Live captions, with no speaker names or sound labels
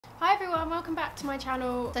Hi everyone, welcome back to my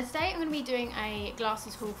channel. So today I'm going to be doing a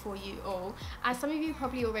glasses haul for you all. As some of you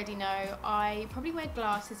probably already know, I probably wear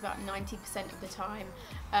glasses about 90% of the time.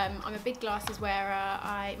 I'm a big glasses wearer.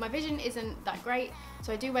 My vision isn't that great,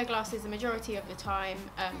 so I do wear glasses the majority of the time,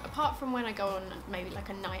 apart from when I go on maybe like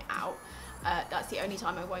a night out. That's the only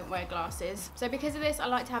time I won't wear glasses. So because of this, I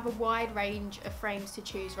like to have a wide range of frames to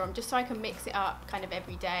choose from, just so I can mix it up kind of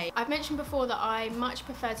every day. I've mentioned before that I much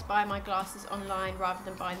prefer to buy my glasses online rather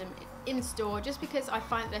than buying them in store, just because I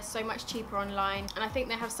find they're so much cheaper online and I think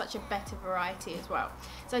they have such a better variety as well.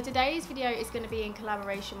 So today's video is going to be in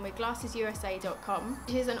collaboration with GlassesUSA.com,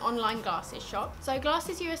 which is an online glasses shop. So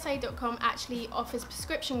GlassesUSA.com actually offers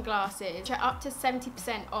prescription glasses which are up to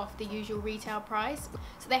 70% off the usual retail price.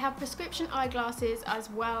 So they have prescription eyeglasses as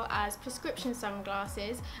well as prescription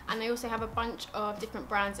sunglasses, and they also have a bunch of different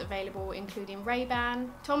brands available, including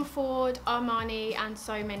Ray-Ban, Tom Ford, Armani, and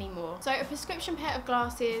so many more. So a prescription pair of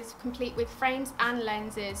glasses complete with frames and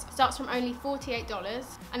lenses starts from only $48,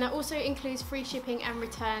 and that also includes free shipping and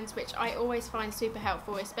returns, which I always find super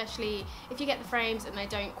helpful, especially if you get the frames and they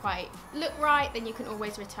don't quite look right, then you can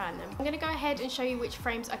always return them. I'm going to go ahead and show you which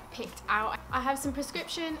frames I picked out. I have some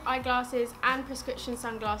prescription eyeglasses and prescription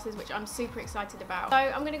sunglasses, which I'm super excited about. So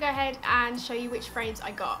I'm going to go ahead and show you which frames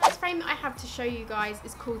I got. This frame that I have to show you guys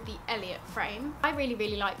is called the Elliot frame. I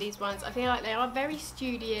really like these ones. I feel like they are very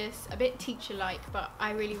studious, a bit teacher-like, but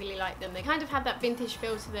I really like them. They kind of have that vintage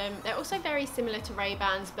feel to them. They're also very similar to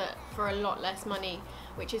Ray-Bans, but for a lot less money,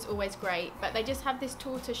 which is always great. But they just have this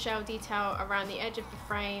tortoiseshell detail around the edge of the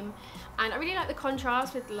frame, and I really like the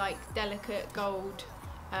contrast with like delicate gold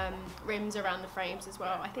rims around the frames as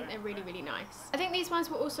well. I think they're really nice. I think these ones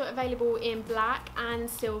were also available in black and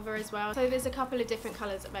silver as well, so there's a couple of different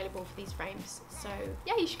colours available for these frames. So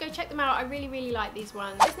yeah, you should go check them out. I really like these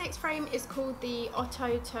ones. This next frame is called the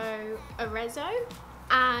Ototo Arezzo,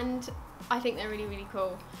 and I think they're really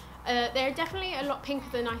cool. They're definitely a lot pinker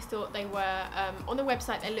than I thought they were. On the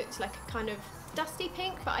website they looked like a kind of dusty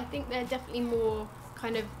pink, but I think they're definitely more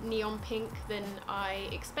kind of neon pink than I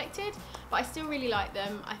expected, but I still really like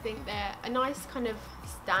them. I think they're a nice kind of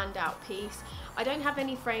standout piece. I don't have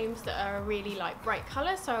any frames that are really like bright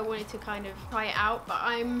colours, so I wanted to kind of try it out, but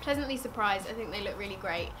I'm pleasantly surprised. I think they look really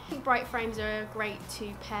great. I think bright frames are great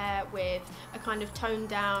to pair with a kind of toned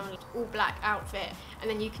down all black outfit, and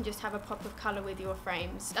then you can just have a pop of colour with your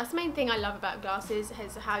frames. That's the main thing I love about glasses,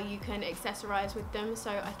 is how you can accessorise with them, so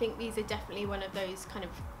I think these are definitely one of those kind of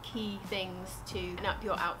key things to up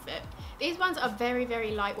your outfit. These ones are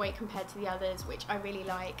very lightweight compared to the others, which I really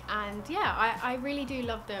like, and yeah, I really do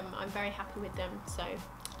love them. I'm very happy with them, so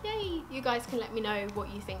yay! You guys can let me know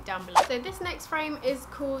what you think down below. So this next frame is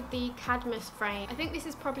called the Cadmus frame. I think this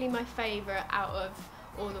is probably my favourite out of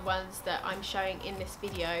all the ones that I'm showing in this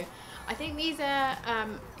video. I think these are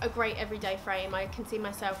a great everyday frame. I can see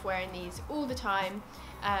myself wearing these all the time.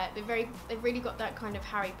 They've really got that kind of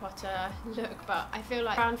Harry Potter look, but I feel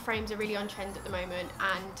like round frames are really on trend at the moment,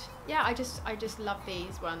 and yeah, I just love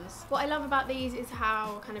these ones. What I love about these is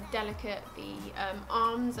how kind of delicate the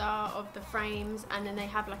arms are of the frames, and then they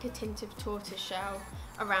have like a tint of tortoiseshell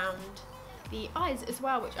around the eyes as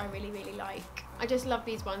well, which I really like. I just love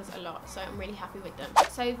these ones a lot, so I'm really happy with them.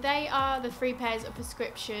 So they are the 3 pairs of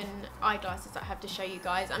prescription eyeglasses that I have to show you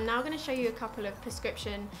guys. I'm now going to show you a couple of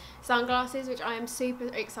prescription sunglasses, which I am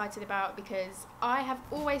super excited about, because I have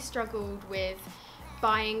always struggled with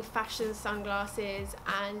buying fashion sunglasses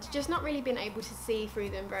and just not really been able to see through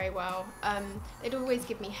them very well. They'd always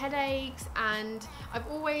give me headaches, and I've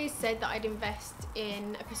always said that I'd invest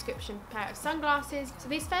in a prescription pair of sunglasses. So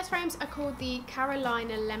these first frames are called the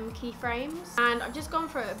Carolina Lemke frames, and I've just gone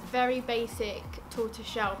for a very basic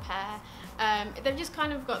tortoiseshell pair. They've just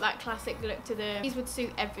kind of got that classic look to them. These would suit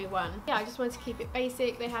everyone. Yeah, I just wanted to keep it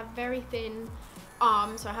basic. They have very thin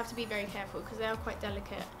arms, so I have to be very careful because they are quite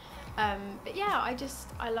delicate. But yeah,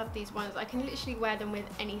 I love these ones. I can literally wear them with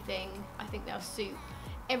anything. I think they'll suit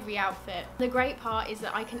every outfit. The great part is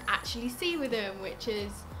that I can actually see with them, which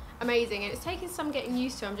is amazing, and it's taken some getting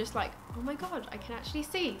used to. I'm just like, oh my god, I can actually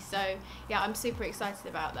see. So yeah, I'm super excited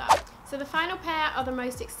about that. So the final pair are the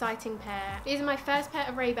most exciting pair. These are my first pair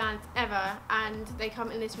of Ray-Bans ever, and they come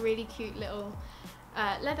in this really cute little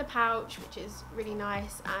leather pouch, which is really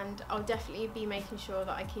nice, and I'll definitely be making sure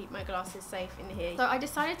that I keep my glasses safe in here. So I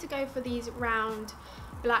decided to go for these round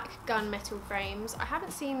black gunmetal frames. I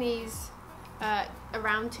haven't seen these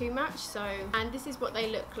around too much, and this is what they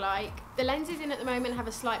look like. The lenses in at the moment have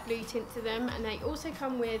a slight blue tint to them, and they also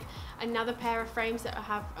come with another pair of frames that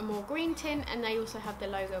have a more green tint, and they also have the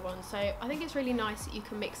logo on. So I think it's really nice that you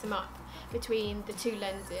can mix them up between the 2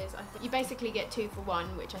 lenses. I think you basically get 2 for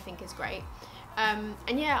 1, which I think is great.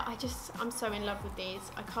 And yeah, I'm so in love with these.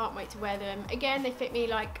 I can't wait to wear them. Again, they fit me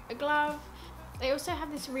like a glove. They also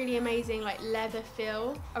have this really amazing like leather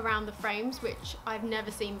feel around the frames, which I've never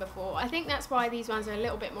seen before. I think that's why these ones are a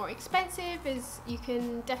little bit more expensive, is you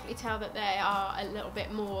can definitely tell that they are a little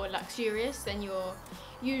bit more luxurious than your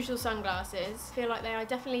usual sunglasses. I feel like they are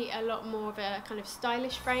definitely a lot more of a kind of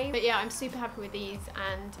stylish frame. But yeah, I'm super happy with these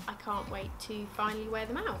and I can't wait to finally wear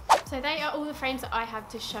them out. So they are all the frames that I have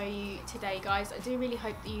to show you today, guys. I do really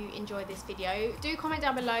hope that you enjoyed this video. Do comment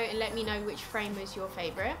down below and let me know which frame was your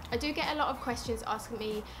favourite. I do get a lot of questions asking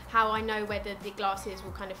me how I know whether the glasses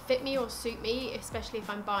will kind of fit me or suit me, especially if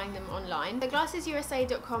I'm buying them online. The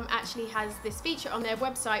glassesusa.com actually has this feature on their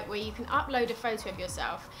website where you can upload a photo of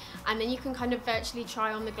yourself and then you can kind of virtually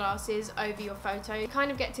try on the glasses over your photo. You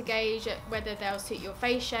kind of get to gauge whether they'll suit your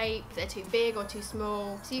face shape, if they're too big or too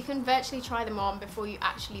small. So you can virtually try them on before you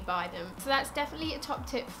actually buy them. So that's definitely a top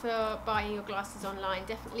tip for buying your glasses online.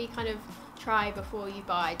 Definitely kind of try before you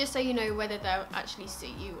buy, just so you know whether they'll actually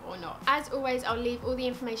suit you or not. As always, I'll leave all the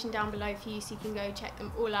information down below for you so you can go check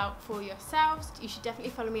them all out for yourselves. You should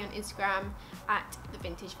definitely follow me on Instagram at The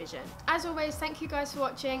Vintage Vision. As always, thank you guys for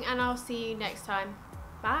watching and I'll see you next time.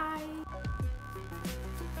 Bye!